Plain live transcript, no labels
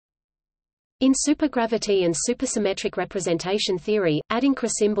In supergravity and supersymmetric representation theory, Adinkra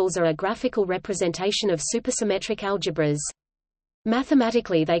symbols are a graphical representation of supersymmetric algebras.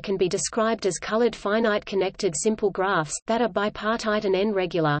 Mathematically they can be described as colored finite connected simple graphs, that are bipartite and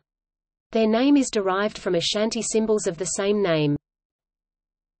n-regular. Their name is derived from Ashanti symbols of the same name.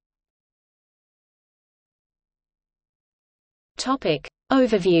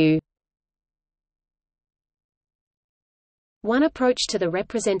 Overview. One approach to the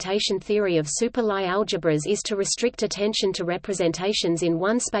representation theory of super-Lie algebras is to restrict attention to representations in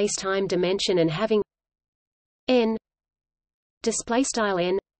one spacetime dimension and having n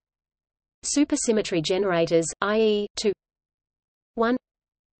n supersymmetry generators, i.e., to 1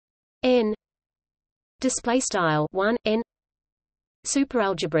 n 1 n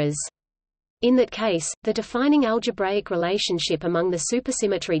superalgebras. In that case, the defining algebraic relationship among the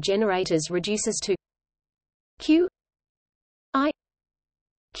supersymmetry generators reduces to q I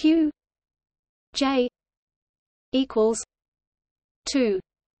q j equals 2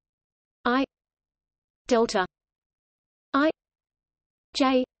 I delta I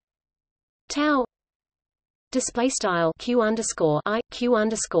j tau. Display style q underscore I q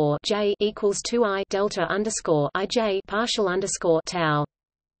underscore j equals 2 I delta underscore I j partial underscore tau.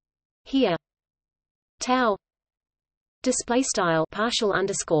 Here tau display style partial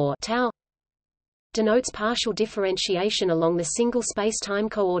underscore tau denotes partial differentiation along the single space-time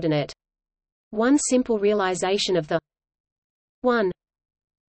coordinate. One simple realization of the 1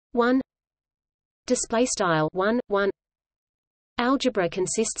 1 display style 1 1 algebra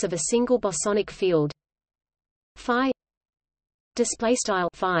consists of a single bosonic field phi display style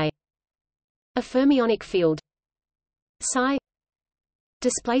phi, a fermionic field psi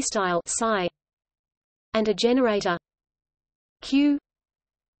display style psi, and a generator q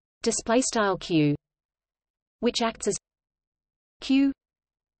display style q, which acts as q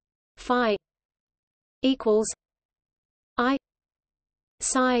phi equals I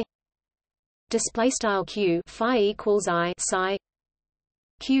psi display style q phi equals I psi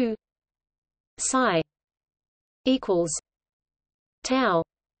q psi equals tau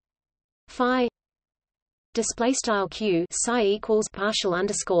phi display style q psi equals partial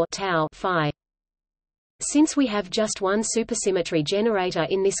underscore tau phi. Since we have just one supersymmetry generator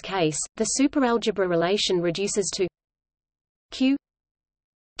in this case, the superalgebra relation reduces to q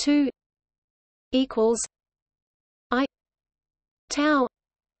 2 equals I tau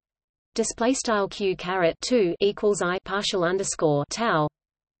display style q caret 2 equals I partial underscore tau,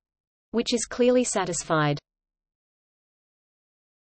 which is clearly satisfied.